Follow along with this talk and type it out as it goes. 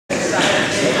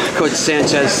Coach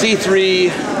Sanchez, C3,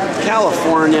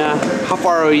 California. How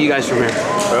far are you guys from here?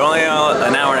 We're only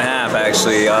an hour and a half,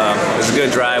 actually. It was a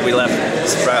good drive. We left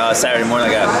Saturday morning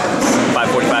like at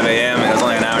 5:45 a.m. and it was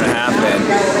only an hour and a half,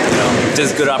 and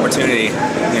just good opportunity,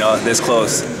 this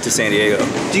close to San Diego.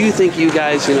 Do you think you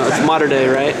guys, it's Mater Dei,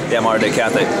 right? Yeah, Mater Dei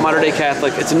Catholic. Mater Dei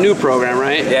Catholic. It's a new program,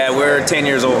 right? Yeah, we're 10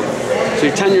 years old. So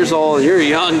you're 10 years old. You're a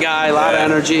young guy, a lot of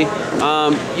energy.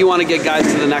 You want to get guys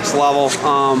to the next level.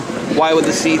 Why would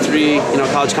the C3,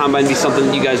 College Combine be something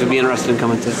that you guys would be interested in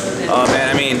coming to? Oh man,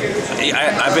 I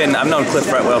mean, I've known Cliff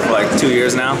Fretwell for like 2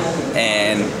 years now,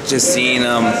 and just seeing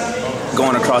him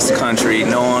going across the country,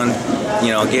 knowing,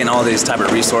 getting all these type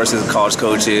of resources, college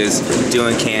coaches,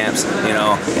 doing camps,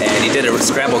 and he did a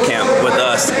scramble camp with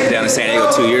us down in San Diego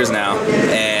 2 years now,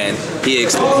 and he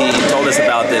told us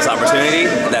about this opportunity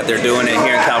that they're doing it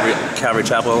here in Calvary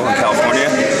Chapel in California.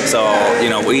 So,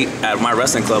 we at my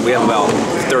wrestling club, we have about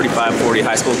 35, 40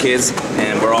 high school kids,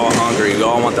 and we're all hungry. We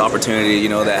all want the opportunity,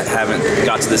 that haven't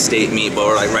got to the state meet, but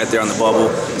we're like right there on the bubble.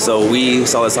 So we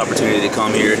saw this opportunity to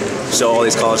come here, show all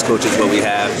these college coaches what we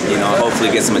have,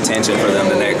 hopefully get some attention for them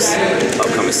the next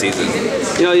upcoming season.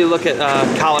 You look at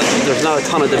college, there's not a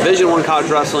ton of Division I college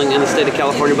wrestling in the state of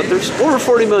California, but there's over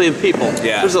 40 million people.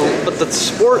 Yeah. But the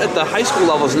sport at the high school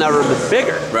level has never been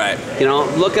bigger. Right.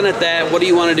 Looking at that, what do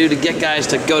you want to do to get guys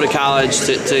to go to college,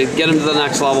 to get them to the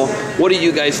next level? What are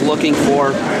you guys looking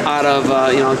for out of,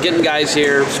 getting guys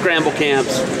here, scramble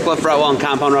camps, Cliff Fretwell and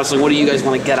compound wrestling? What do you guys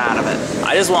want to get out of it?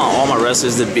 I just want all my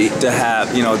wrestlers to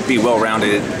be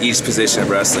well-rounded at each position of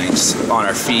wrestling, just on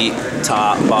our feet,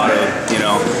 top, bottom,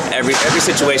 every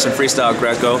situation, freestyle,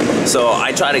 Greco. So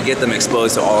I try to get them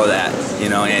exposed to all of that,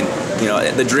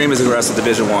 and the dream is to wrestle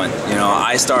Division I.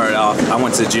 I started off, I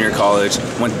went to junior college,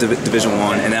 went to Division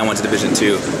I, and then I went to Division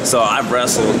II. So I've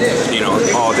wrestled,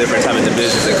 all different type of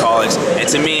divisions in college. And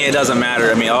to me, it doesn't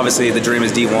matter. I mean, obviously the dream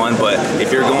is D1, but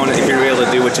if you're able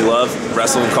to do what you love,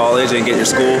 wrestle in college and get your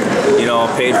school,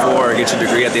 paid for, or get your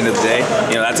degree at the end of the day,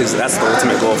 that's the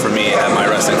ultimate goal for me at my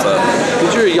wrestling club.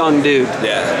 Because you're a young dude.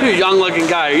 Yeah. You're a young-looking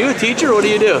guy. Are you a teacher? What do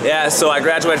you do? Yeah, so I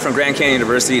graduated from Grand Canyon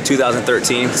University in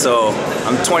 2013. So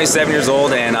I'm 27 years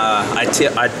old, and I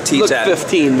teach look at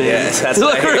 15, man. Yeah, that's you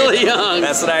what look I hear. really young.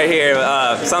 That's what I hear.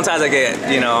 Sometimes I get,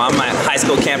 on my high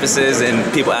school campuses,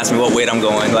 and people ask me what weight I'm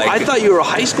going. Like, I thought you were a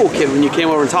high school kid when you came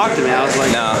over and talked to me. I was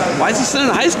like, no. Why is he sending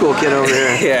a high school kid over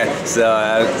here? Yeah, so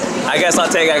I guess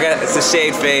it's a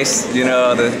shaved face,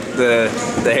 the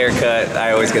haircut.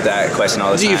 I always get that question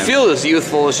all the time. Do you feel as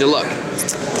youthful as you look?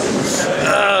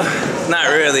 Not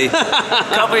really. A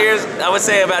couple years, I would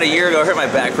say about a year ago, I hurt my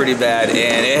back pretty bad,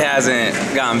 and it hasn't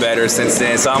gotten better since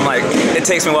then. So I'm like, it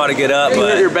takes me a while to get up. You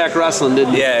hurt your back wrestling,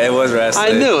 didn't you? Yeah, it was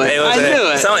wrestling. I knew it. I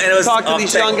knew it. And it was talk to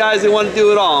these young guys, they want to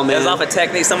do it all, man. It was off a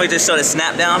technique. Somebody just showed a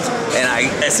snap down,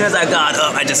 and as soon as I got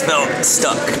up, I just felt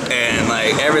stuck. And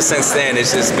like ever since then,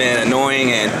 it's just been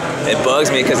annoying, and it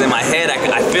bugs me because in my head,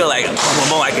 I feel like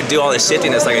I could do all this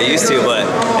shiftiness like I used to, but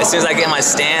as soon as I get in my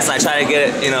stance and I try to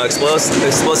get it,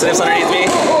 explosiveness underneath me,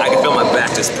 I can feel my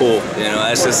back just pull.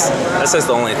 That's just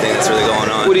the only thing that's really going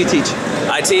on. What do you teach?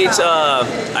 I teach.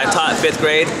 I taught 5th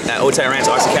grade at Otay Ranch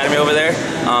Arts Academy over there.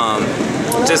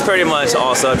 Just pretty much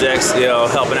all subjects,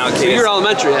 helping out kids. So you're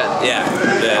elementary ed?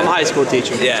 Yeah. I'm a high school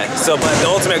teacher. Yeah. So, but the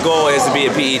ultimate goal is to be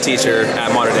a PE teacher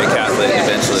at Mater Dei Catholic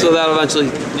eventually. So that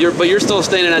eventually, but you're still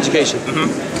staying in education.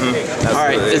 Mm-hmm. All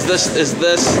right. Is this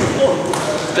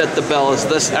fit the bill? Is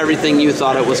this everything you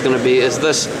thought it was going to be? Is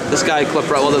this guy Cliff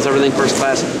Fretwell does everything first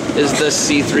class? Is this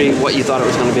C3 what you thought it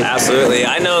was going to be? Absolutely.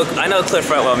 I know Cliff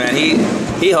Fretwell, man.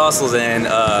 He hustles, and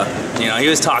he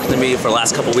was talking to me for the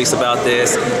last couple weeks about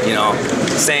this,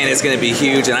 saying it's going to be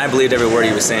huge, and I believed every word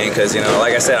he was saying because,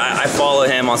 like I said, I follow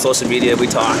him on social media, we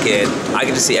talk, and I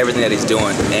can just see everything that he's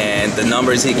doing, and the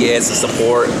numbers he gets, the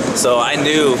support. So I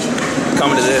knew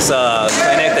coming to this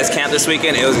clinic, this camp this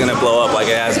weekend, it was going to blow up like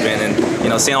it has been, and,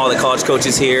 seeing all the college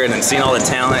coaches here, and then seeing all the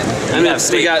talent.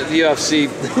 We got UFC,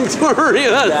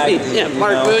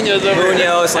 Mark Munoz over here,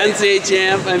 NCAA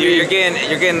champ. You're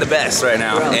getting the best right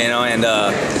now, and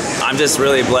I'm just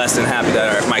really blessed and happy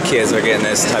that my kids are getting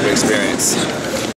this type of experience.